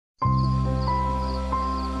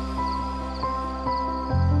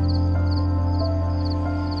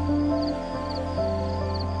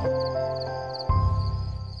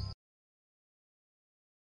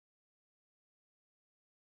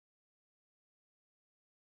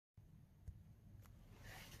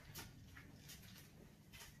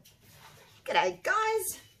G'day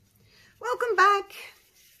guys, welcome back.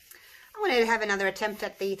 I wanted to have another attempt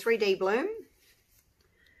at the 3D bloom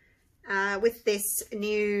with this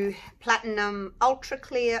new platinum ultra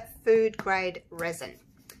clear food grade resin.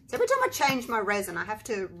 So every time I change my resin I have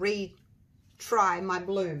to retry my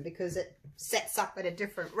bloom because it sets up at a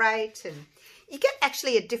different rate and you get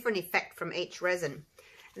actually a different effect from each resin.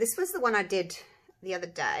 This was the one I did the other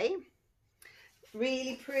day.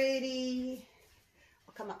 Really pretty.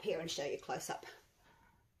 I'll come up here and show you close up.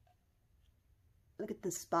 Look at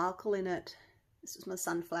the sparkle in it. This is my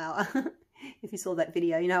sunflower. If you saw that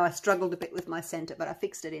video, you know I struggled a bit with my center, but I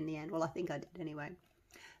fixed it in the end. Well, I think I did anyway.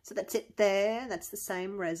 So that's it there. That's the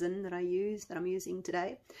same resin that I'm using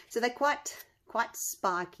today. So they're quite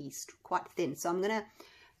spiky, quite thin. So I'm gonna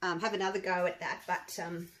have another go at that, but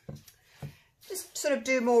just sort of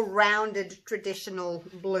do more rounded traditional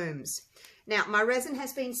blooms. Now, my resin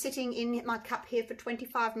has been sitting in my cup here for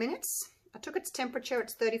 25 minutes. I took its temperature,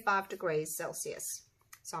 it's 35 degrees Celsius.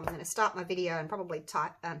 So I'm going to start my video and probably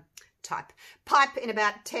pipe in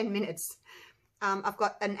about 10 minutes. I've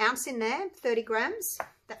got an ounce in there, 30 grams.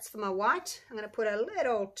 That's for my white. I'm going to put a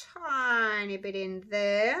little tiny bit in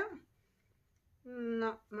there.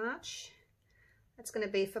 Not much. That's going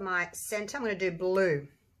to be for my center. I'm going to do blue.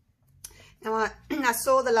 Now, I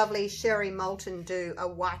saw the lovely Sherry Moulton do a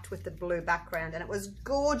white with the blue background and it was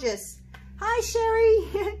gorgeous. Hi,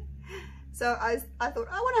 Sherry. So I thought,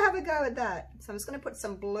 I want to have a go at that. So I'm just going to put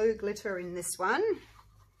some blue glitter in this one.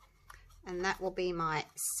 And that will be my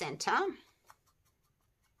center.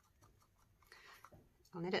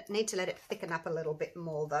 I'll need to let it thicken up a little bit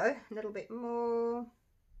more though. A little bit more.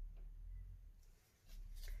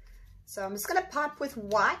 So I'm just going to pipe with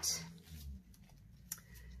white.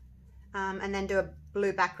 And then do a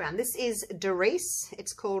blue background. This is LeRez.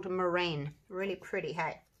 It's called Marine. Really pretty,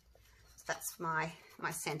 hey? So that's my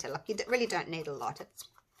center. Look, you really don't need a lot. It's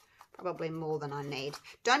probably more than I need.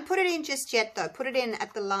 Don't put it in just yet, though. Put it in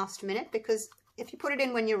at the last minute because if you put it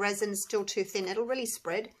in when your resin's still too thin, it'll really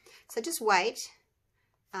spread. So just wait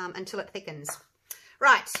until it thickens.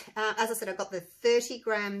 Right, as I said, I've got the 30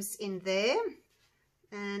 grams in there.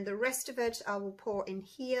 And the rest of it I will pour in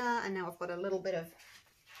here. And now I've got a little bit of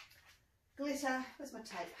glitter. Where's my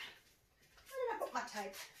tape? Where did I put my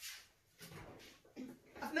tape?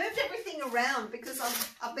 I've moved everything around because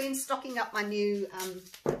I've been stocking up my new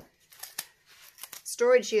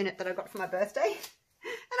storage unit that I got for my birthday, and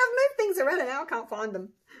I've moved things around and now I can't find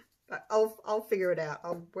them. But I'll figure it out.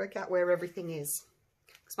 I'll work out where everything is.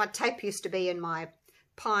 Because my tape used to be in my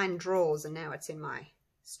pine drawers and now it's in my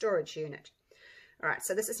storage unit. All right,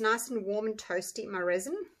 so this is nice and warm and toasty, my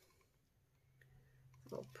resin.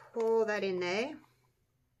 We'll pour that in there.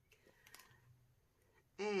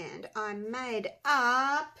 And I made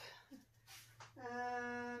up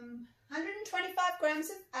 125 grams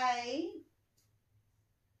of A,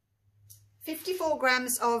 54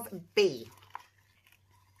 grams of B.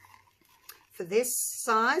 For this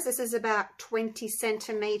size, this is about 20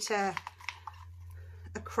 centimeter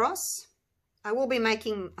across. I will be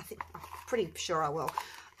making, I'm pretty sure I will.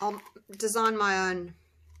 I'll design my own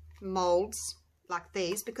molds like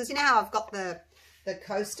these because you know how I've got the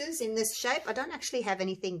coasters in this shape. I don't actually have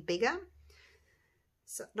anything bigger,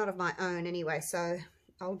 so not of my own anyway, so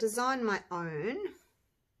I'll design my own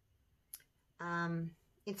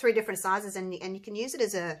in 3 different sizes, and you can use it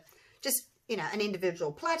as a just an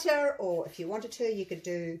individual platter, or if you wanted to you could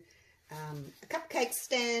do a cupcake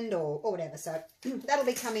stand or whatever. So that'll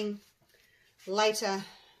be coming later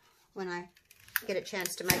when I get a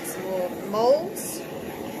chance to make some more molds.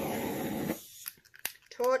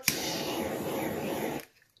 Torch.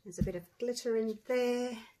 There's a bit of glitter in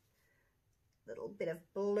there. Little bit of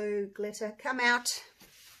blue glitter. Come out.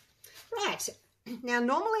 Right. Now,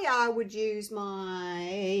 normally I would use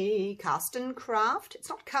my Castin Craft. It's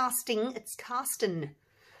not casting, it's Castin.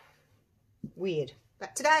 Weird.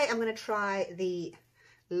 But today I'm going to try the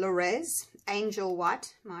LeRez Angel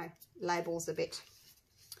White. My label's a bit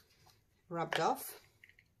rubbed off.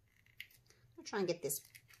 I'll try and get this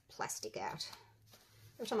plastic out.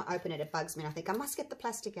 Every time I open it, it bugs me, and I think I must get the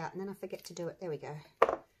plastic out, and then I forget to do it. There we go.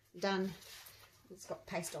 Done. It's got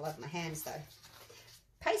paste all over my hands, though.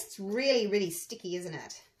 Paste's really, really sticky, isn't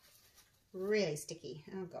it? Really sticky.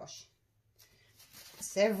 Oh, gosh.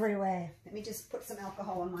 It's everywhere. Let me just put some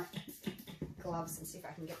alcohol on my gloves and see if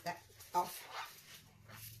I can get that off.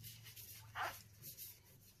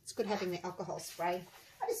 It's good having the alcohol spray.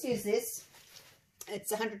 I just use this.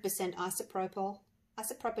 It's 100% isopropanol.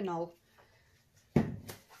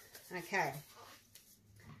 Okay,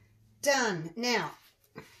 done. Now,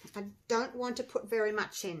 I don't want to put very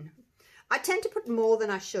much in. I tend to put more than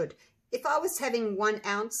I should. if I was having 1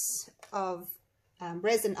 ounce of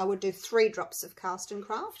resin, I would do 3 drops of Cast and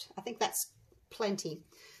Craft. I think that's plenty.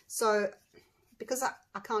 So because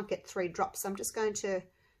I can't get 3 drops, I'm just going to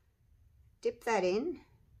dip that in.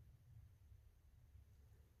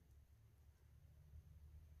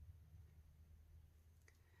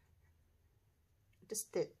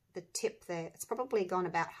 Just the tip there. It's probably gone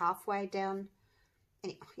about halfway down.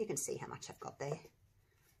 Anyway, you can see how much I've got there.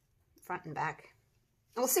 Front and back.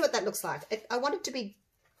 And we'll see what that looks like. I want it to be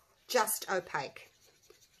just opaque.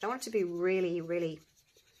 I don't want it to be really, really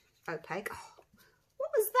opaque. Oh, what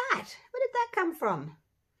was that? Where did that come from?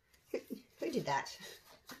 Who did that?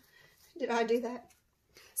 Did I do that?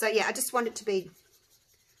 So yeah, I just want it to be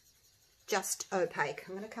just opaque.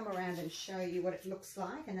 I'm going to come around and show you what it looks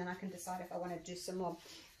like, and then I can decide if I want to do some more.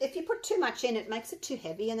 If you put too much in, it makes it too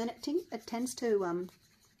heavy, and then it tends to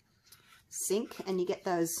sink, and you get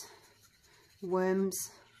those worms,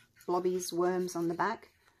 blobbies, worms on the back.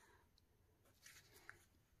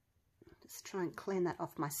 Just try and clean that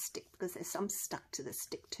off my stick, because there's some stuck to the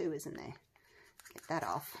stick too, isn't there? Get that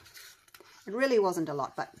off. It really wasn't a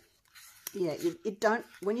lot, but yeah, you don't,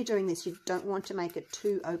 when you're doing this, you don't want to make it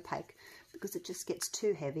too opaque, because it just gets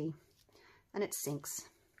too heavy and it sinks.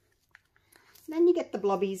 And then you get the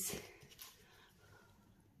blobbies.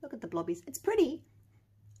 Look at the blobbies. It's pretty.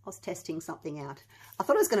 I was testing something out. I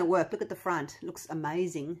thought it was going to work. Look at the front. It looks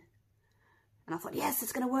amazing. And I thought, yes,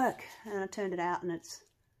 it's going to work. And I turned it out and it's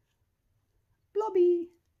blobby.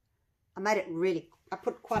 I made it really, I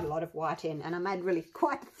put quite a lot of white in, and I made really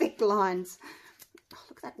quite thick lines. Oh,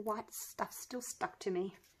 look at that white stuff still stuck to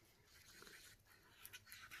me.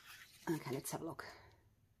 Okay, let's have a look.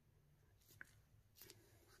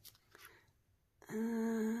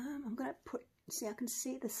 I'm going to put, see, I can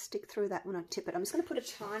see the stick through that when I tip it. I'm just going to put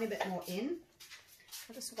a tiny bit more in.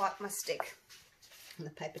 I'll just wipe my stick on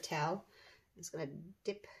the paper towel. I'm just going to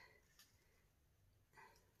dip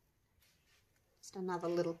just another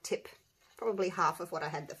little tip, probably half of what I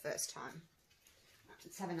had the first time.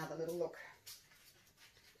 Let's have another little look.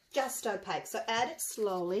 Just opaque, so add it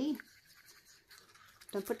slowly.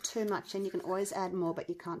 Don't put too much in. You can always add more, but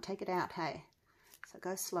you can't take it out, hey? So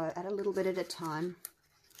go slow, add a little bit at a time.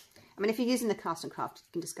 I mean, if you're using the Cast and Craft,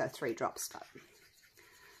 you can just go 3 drops, but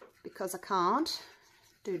because I can't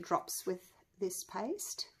do drops with this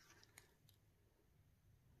paste,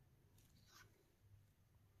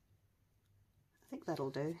 I think that'll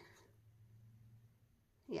do.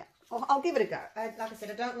 Yeah, I'll give it a go. Like I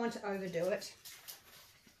said, I don't want to overdo it.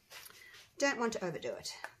 Don't want to overdo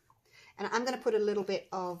it. And I'm going to put a little bit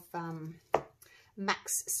of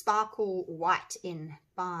Max Sparkle White in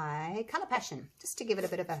by Colour Passion, just to give it a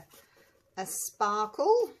bit of a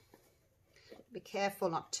sparkle. Be careful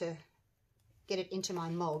not to get it into my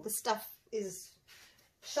mould. This stuff is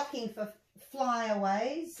shocking for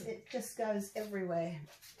flyaways. It just goes everywhere.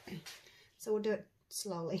 So we'll do it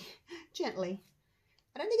slowly, gently.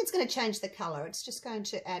 I don't think it's going to change the colour. It's just going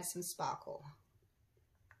to add some sparkle.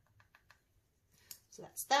 So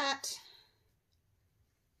that's that.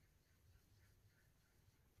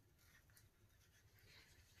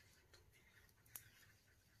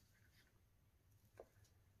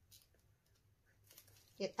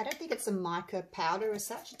 Yeah, I don't think it's a mica powder as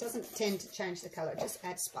such. It doesn't tend to change the colour. It just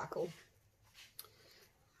adds sparkle.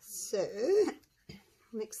 So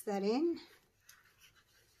mix that in.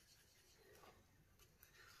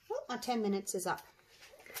 Oh, my 10 minutes is up.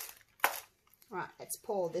 Right, let's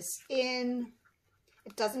pour this in.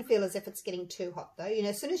 It doesn't feel as if it's getting too hot though. You know,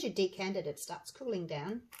 as soon as you decant it, it starts cooling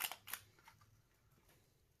down.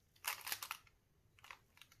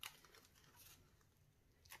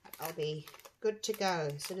 I'll be good to go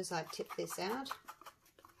as soon as I tip this out.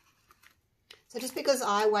 So just because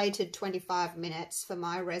I waited 25 minutes for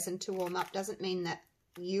my resin to warm up doesn't mean that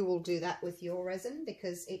you will do that with your resin,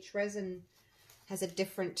 because each resin has a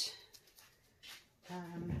different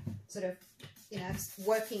sort of, you know,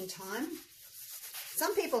 working time.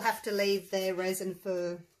 Some people have to leave their resin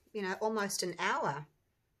for, you know, almost an hour,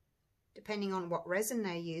 depending on what resin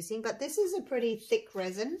they're using. But this is a pretty thick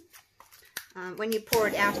resin. When you pour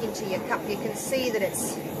it out into your cup, you can see that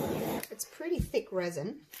it's pretty thick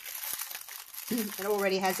resin. It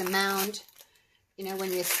already has a mound, you know,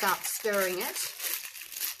 when you start stirring it.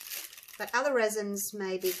 But other resins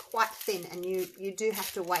may be quite thin, and you do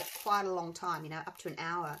have to wait quite a long time, you know, up to an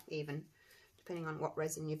hour even, depending on what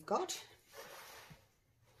resin you've got.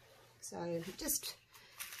 So just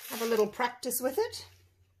have a little practice with it.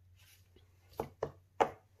 Put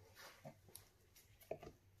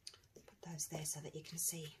those there so that you can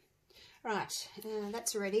see. Right,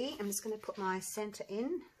 that's ready. I'm just going to put my centre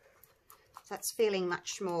in. That's feeling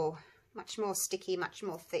much more Much more sticky, much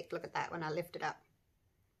more thick. Look at that when I lift it up.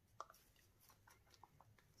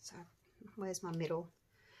 So where's my middle?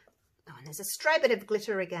 Oh, and there's a stray bit of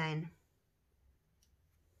glitter again.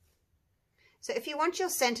 So if you want your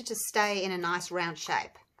center to stay in a nice round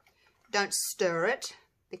shape, don't stir it,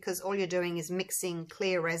 because all you're doing is mixing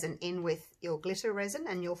clear resin in with your glitter resin,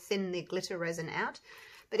 and you'll thin the glitter resin out.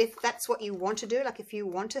 But if that's what you want to do, like if you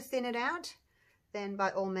want to thin it out, then by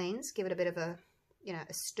all means give it a bit of a, you know,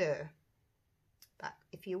 a stir. But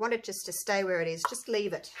if you want it just to stay where it is, just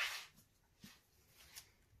leave it.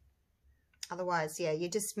 Otherwise, yeah, you're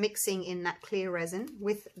just mixing in that clear resin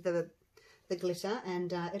with the glitter,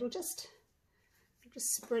 and it'll just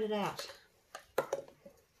spread it out.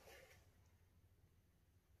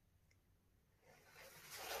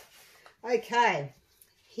 Okay,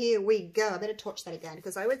 here we go. I better torch that again,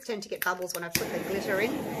 because I always tend to get bubbles when I put the glitter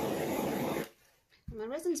in. And my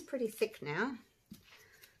resin's pretty thick now.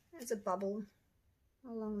 There's a bubble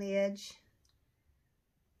along the edge.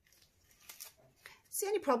 It's the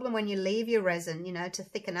only problem when you leave your resin, you know, to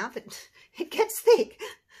thicken up, it gets thick.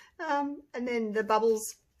 And then the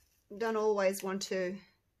bubbles don't always want to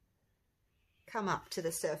come up to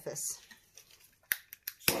the surface.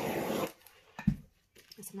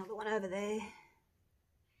 There's another one over there.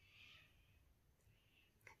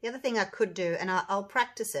 The other thing I could do, and I'll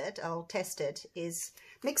practice it, I'll test it, is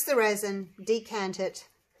mix the resin, decant it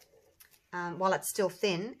while it's still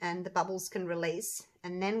thin and the bubbles can release,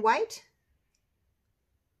 and then wait.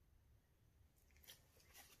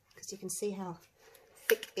 Because you can see how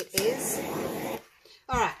thick it is.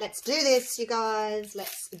 All right, let's do this, you guys.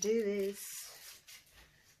 Let's do this.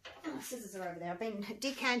 Oh, my scissors are over there. I've been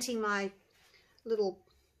decanting my little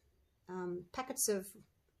packets of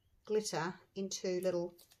glitter into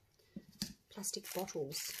little plastic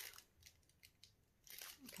bottles.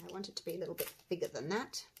 Okay, I want it to be a little bit bigger than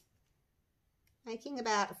that. Making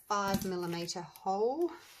about a 5mm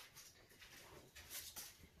hole.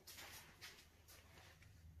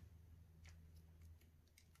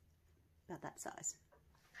 About that size.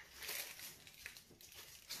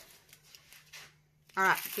 All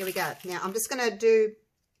right, here we go. Now I'm just going to do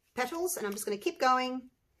petals, and I'm just going to keep going.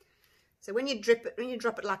 So when you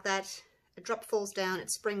drop it like that, a drop falls down, it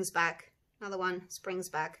springs back. Another one springs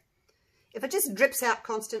back. If it just drips out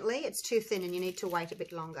constantly, it's too thin and you need to wait a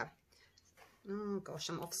bit longer. Oh gosh,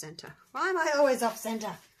 I'm off center. Why am I always off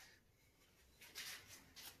center?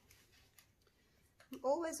 I'm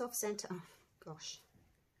always off center. Oh gosh,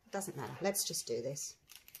 it doesn't matter. Let's just do this.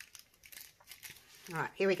 All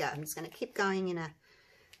right, here we go. I'm just going to keep going in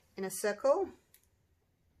a circle.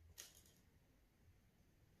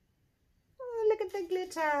 Oh, look at the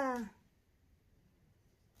glitter.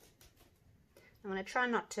 I'm going to try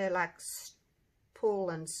not to like pull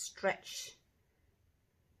and stretch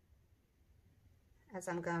as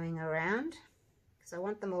I'm going around, because I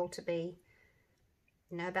want them all to be,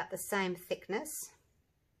 you know, about the same thickness.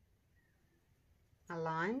 My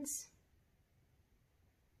lines.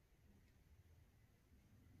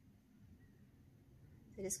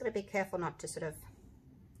 So you just got to be careful not to sort of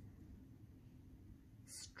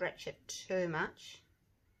stretch it too much.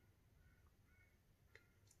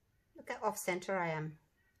 Look how off center I am.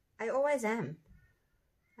 I always am.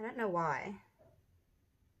 I don't know why.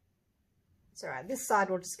 It's alright. This side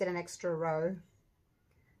will just get an extra row.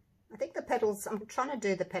 I think the petals, I'm trying to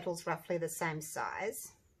do the petals roughly the same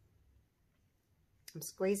size. I'm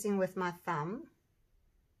squeezing with my thumb.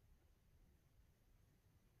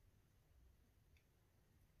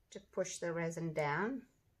 To push the resin down.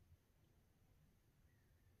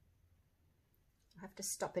 I have to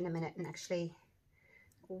stop in a minute and actually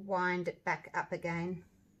wind it back up again.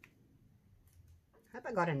 I hope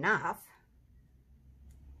I got enough.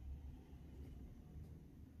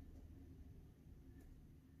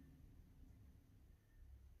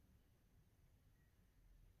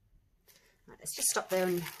 Right, let's just stop there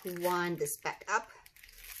and wind this back up.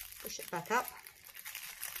 Push it back up.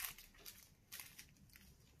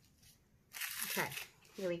 Okay,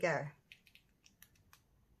 here we go.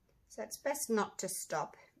 So it's best not to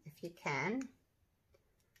stop if you can,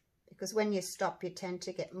 because when you stop you tend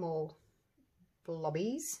to get more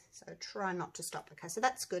blobbies, so try not to stop. Okay, so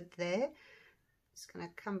that's good there. Just going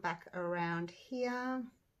to come back around here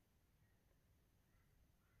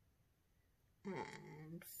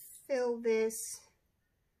and fill this.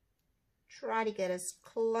 Try to get as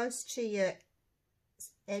close to your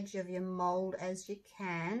edge of your mold as you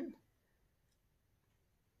can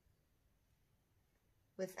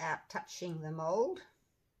without touching the mold.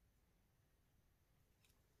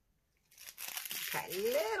 Okay,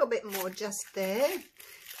 a little bit more just there.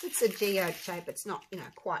 It's a geode shape. It's not, you know,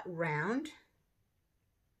 quite round.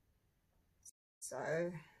 So,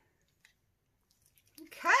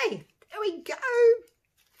 okay, there we go.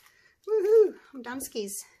 Woohoo, I'm done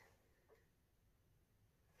skis.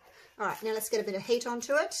 All right, now let's get a bit of heat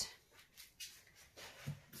onto it.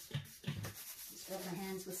 Just rub my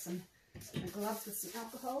hands with my gloves with some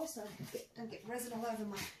alcohol so I don't get resin all over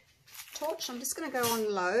my torch. I'm just going to go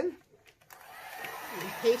on low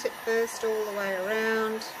and heat it first all the way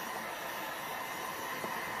around.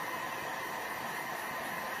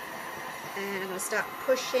 And I'm going to start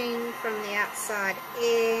pushing from the outside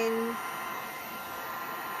in,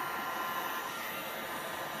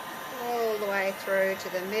 all the way through to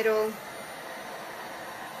the middle.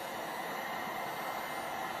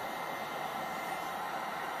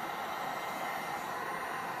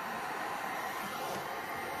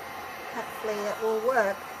 Hopefully it will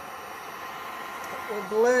work. It will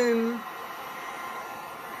bloom.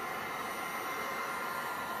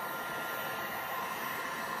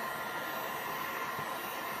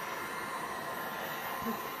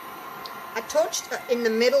 I torched in the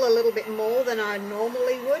middle a little bit more than I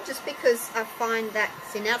normally would, just because I find that,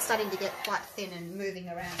 see, now it's starting to get quite thin and moving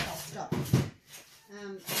around. I'll stop.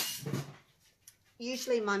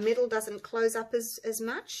 Usually my middle doesn't close up as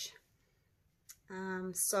much,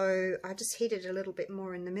 so I just heat it a little bit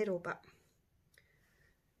more in the middle. But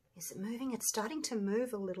is it moving? It's starting to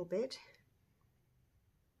move a little bit.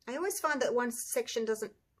 I always find that one section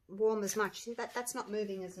doesn't warm as much. See, that's not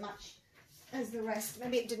moving as much as the rest.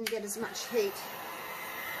 Maybe it didn't get as much heat.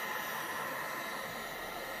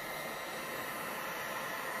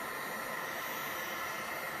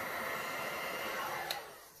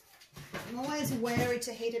 I'm always wary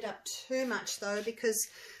to heat it up too much though, because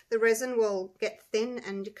the resin will get thin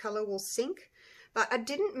and your colour will sink. But I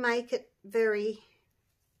didn't make it very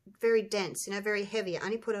dense, you know, very heavy. I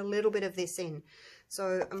only put a little bit of this in,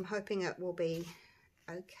 so I'm hoping it will be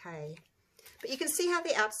okay. But you can see how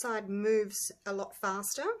the outside moves a lot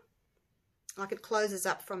faster, like it closes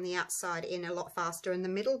up from the outside in a lot faster, and the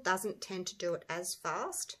middle doesn't tend to do it as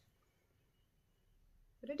fast.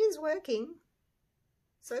 But it is working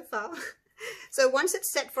so far. So once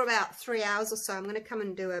it's set for about 3 hours or so, I'm going to come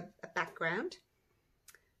and do a background.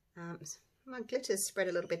 My glitter's spread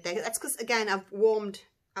a little bit there. That's because, again, I warmed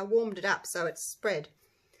it up, so it's spread.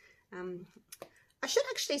 I should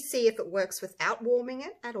actually see if it works without warming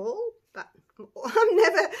it at all, but I'm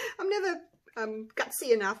never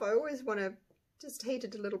gutsy enough. I always want to just heat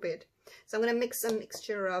it a little bit. So I'm going to mix a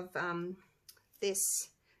mixture of this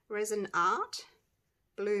Resin Art,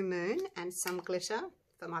 Blue Moon, and some glitter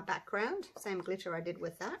for my background. Same glitter I did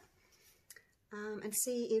with that. And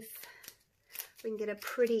see if we can get a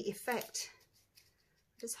pretty effect.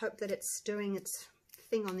 Just hope that it's doing its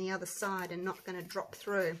thing on the other side and not going to drop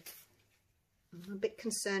through. I'm a bit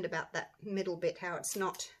concerned about that middle bit, how it's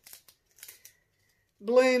not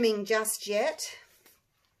blooming just yet.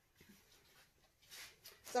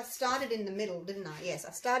 So I started in the middle, didn't I? Yes,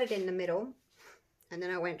 I started in the middle and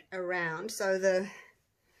then I went around. So the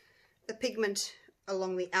pigment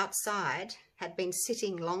along the outside had been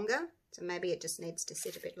sitting longer, so maybe it just needs to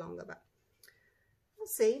sit a bit longer, but we'll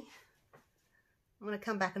see. I'm going to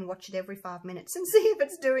come back and watch it every 5 minutes and see if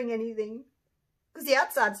it's doing anything, because the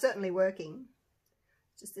outside's certainly working.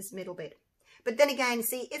 Just this middle bit. But then again,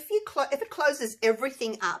 see, if it closes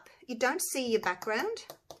everything up, you don't see your background.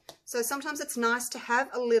 So sometimes it's nice to have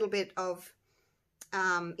a little bit of,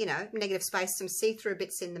 you know, negative space, some see-through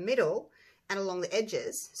bits in the middle and along the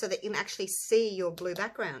edges, so that you can actually see your blue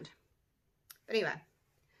background. But anyway,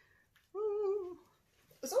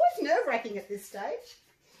 it's always nerve-wracking at this stage.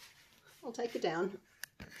 I'll take it down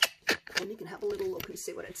and you can have a little look and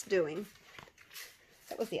see what it's doing.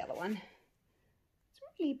 That was the other one. It's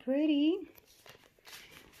really pretty.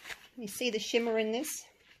 You see the shimmer in this?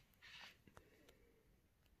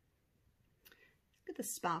 Look at the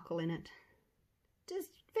sparkle in it. Just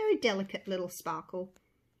very delicate little sparkle.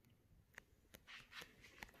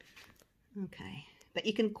 Okay, but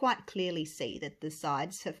you can quite clearly see that the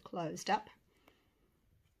sides have closed up,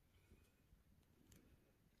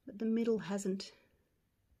 but the middle hasn't.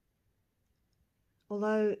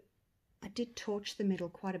 Although I did torch the middle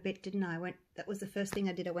quite a bit, didn't I? That was the first thing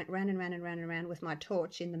I did. I went round and round and round and round with my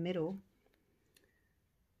torch in the middle.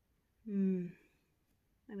 Maybe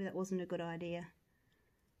that wasn't a good idea.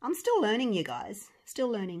 I'm still learning, you guys. Still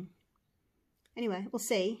learning. Anyway, we'll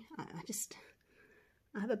see.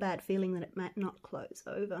 I have a bad feeling that it might not close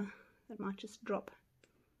over. It might just drop.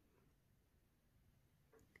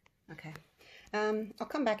 Okay. I'll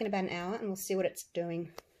come back in about an hour and we'll see what it's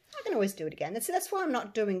doing. I can always do it again. So that's why I'm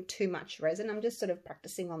not doing too much resin. I'm just sort of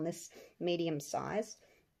practicing on this medium size.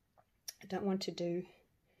 I don't want to do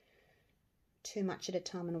too much at a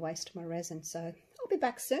time and waste my resin. So I'll be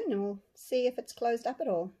back soon and we'll see if it's closed up at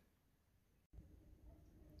all.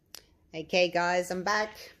 Okay guys, I'm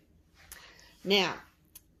back. Now,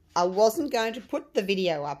 I wasn't going to put the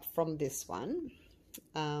video up from this one,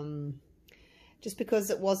 just because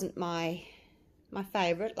it wasn't my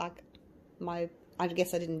favorite. Like I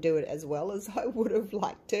guess I didn't do it as well as I would have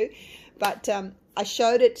liked to, but I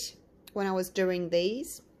showed it when I was doing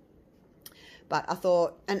these. But I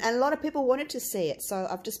thought, and a lot of people wanted to see it, so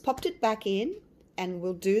I've just popped it back in, and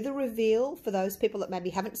we'll do the reveal for those people that maybe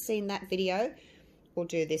haven't seen that video. We'll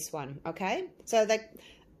do this one, okay? So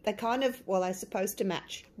they kind of, well, they're supposed to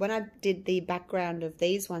match. When I did the background of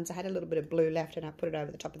these ones, I had a little bit of blue left and I put it over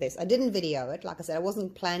the top of this. I didn't video it. Like I said, I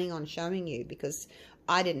wasn't planning on showing you because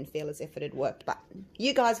I didn't feel as if it had worked. But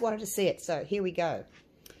you guys wanted to see it, so here we go.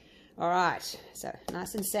 All right, so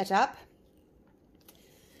nice and set up.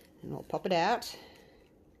 And we'll pop it out.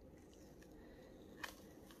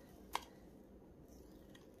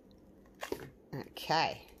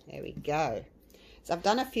 Okay, there we go. So I've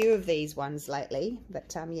done a few of these ones lately,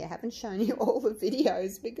 but yeah, I haven't shown you all the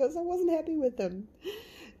videos because I wasn't happy with them.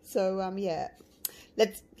 So yeah,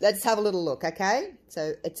 let's have a little look, okay?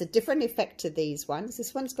 So it's a different effect to these ones.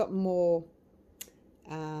 This one's got more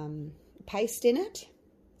paste in it,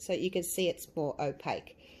 so you can see it's more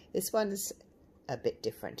opaque. This one's a bit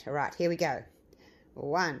different. All right, here we go.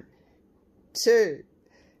 1, 2,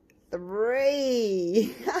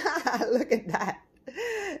 3. Look at that.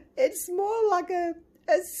 It's more like a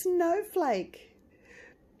snowflake,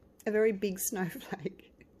 a very big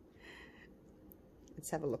snowflake.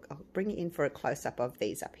 Let's have a look. I'll bring you in for a close-up of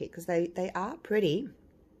these up here because they are pretty.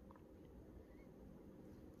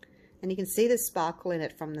 And you can see the sparkle in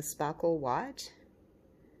it from the sparkle white.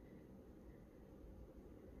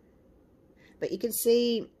 But you can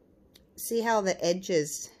see how the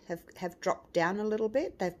edges have dropped down a little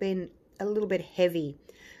bit. They've been a little bit heavy.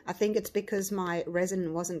 I think it's because my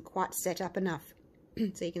resin wasn't quite set up enough.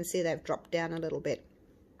 So you can see they've dropped down a little bit.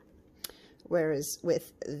 Whereas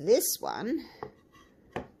with this one,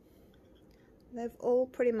 they've all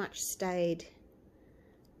pretty much stayed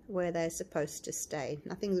where they're supposed to stay.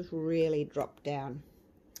 Nothing's really dropped down.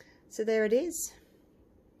 So there it is.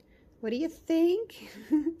 What do you think?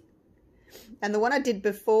 And the one I did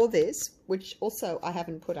before this, which also I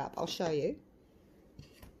haven't put up, I'll show you.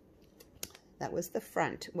 That was the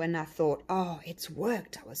front when I thought, oh, it's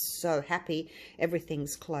worked. I was so happy.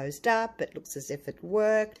 Everything's closed up. It looks as if it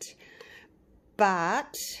worked.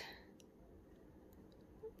 But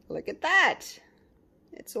look at that.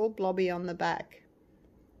 It's all blobby on the back,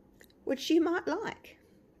 which you might like.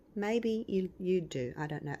 Maybe you do. I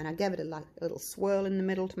don't know. And I gave it a little swirl in the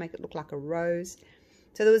middle to make it look like a rose.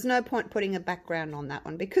 So there was no point putting a background on that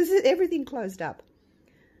one because everything closed up.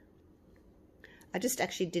 I just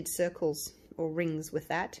actually did circles or rings with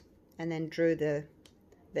that and then drew the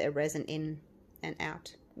resin in and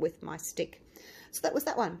out with my stick. So that was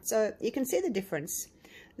that one. So you can see the difference.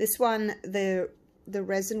 This one, the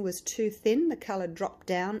resin was too thin. The color dropped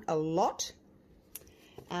down a lot.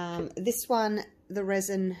 This one, the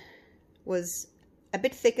resin was a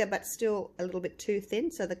bit thicker but still a little bit too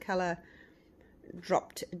thin, so the color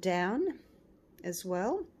dropped down as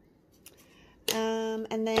well.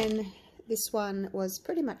 And then this one was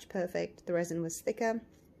pretty much perfect. The resin was thicker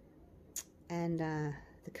and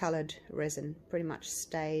the colored resin pretty much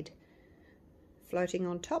stayed floating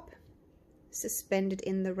on top, suspended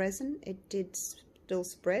in the resin. It did still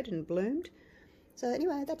spread and bloomed. So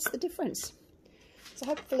anyway, that's the difference. So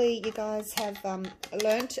hopefully you guys have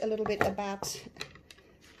learnt a little bit about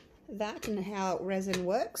that and how resin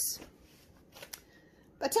works.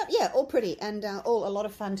 But yeah, all pretty and all a lot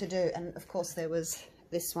of fun to do. And of course there was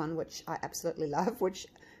this one, which I absolutely love, which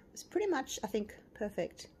was pretty much, I think,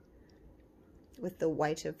 perfect with the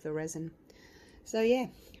weight of the resin. So yeah,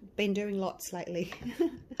 been doing lots lately.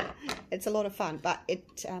 It's a lot of fun, but it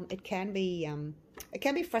can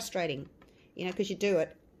be frustrating, you know, because you do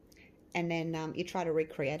it and then you try to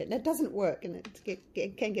recreate it and it doesn't work, and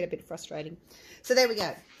it can get a bit frustrating. So there we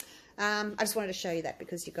go. I just wanted to show you that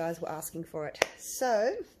because you guys were asking for it.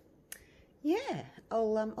 So yeah,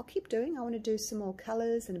 I'll keep doing. I want to do some more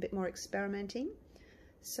colors and a bit more experimenting.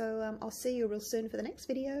 So I'll see you real soon for the next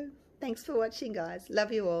video. Thanks for watching, guys.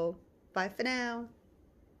 Love you all. Bye for now.